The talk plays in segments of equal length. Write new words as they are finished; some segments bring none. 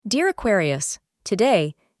Dear Aquarius,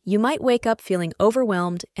 today, you might wake up feeling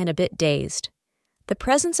overwhelmed and a bit dazed. The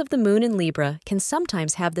presence of the moon in Libra can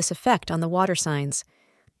sometimes have this effect on the water signs.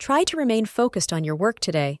 Try to remain focused on your work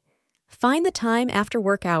today. Find the time after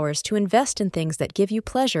work hours to invest in things that give you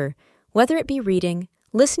pleasure, whether it be reading,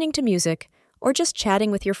 listening to music, or just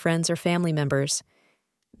chatting with your friends or family members.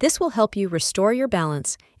 This will help you restore your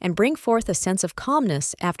balance and bring forth a sense of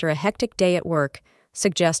calmness after a hectic day at work,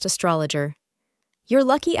 suggests astrologer. Your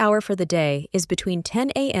lucky hour for the day is between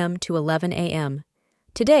 10 a.m. to 11 a.m.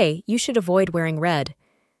 Today, you should avoid wearing red.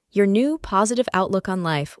 Your new, positive outlook on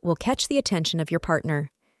life will catch the attention of your partner.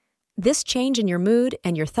 This change in your mood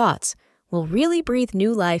and your thoughts will really breathe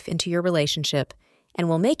new life into your relationship and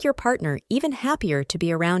will make your partner even happier to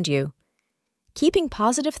be around you. Keeping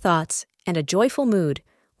positive thoughts and a joyful mood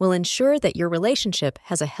will ensure that your relationship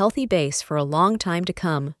has a healthy base for a long time to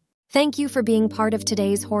come. Thank you for being part of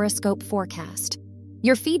today's horoscope forecast.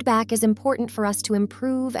 Your feedback is important for us to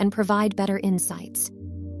improve and provide better insights.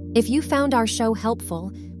 If you found our show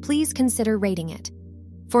helpful, please consider rating it.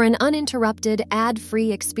 For an uninterrupted,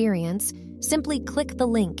 ad-free experience, simply click the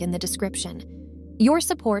link in the description. Your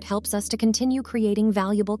support helps us to continue creating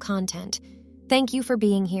valuable content. Thank you for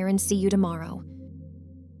being here and see you tomorrow.